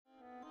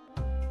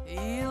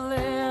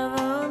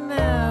11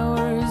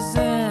 hours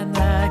and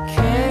I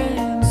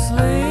can't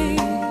sleep.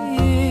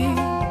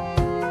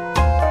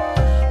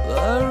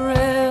 The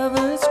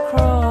river's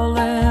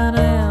crawling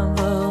and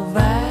the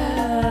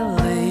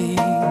valley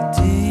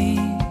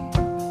deep.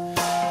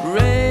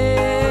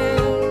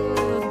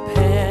 Red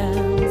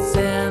pants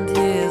and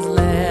his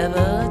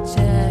leather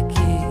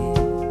jacket,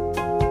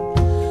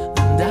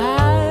 and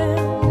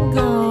I'm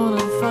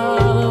gonna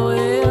follow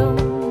him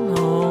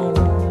home.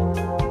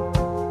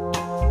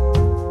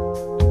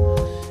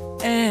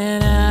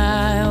 And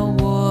I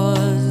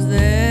was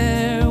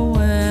there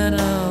when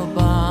a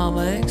bomb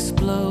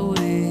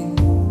exploded.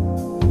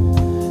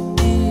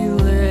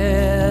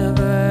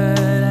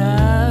 11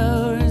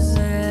 hours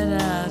and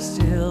I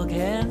still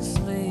can't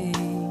sleep.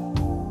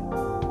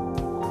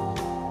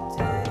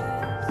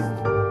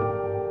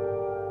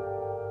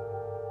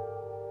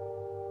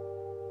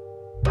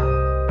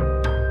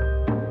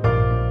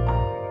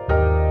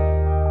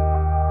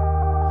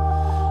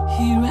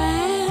 He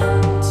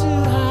ran to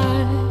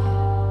hide,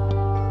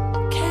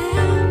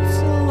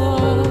 cancel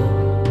all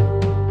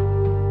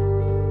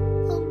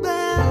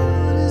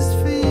about his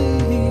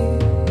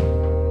feet.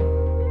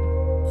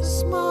 A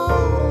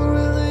small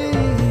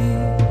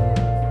relief.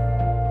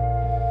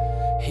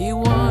 He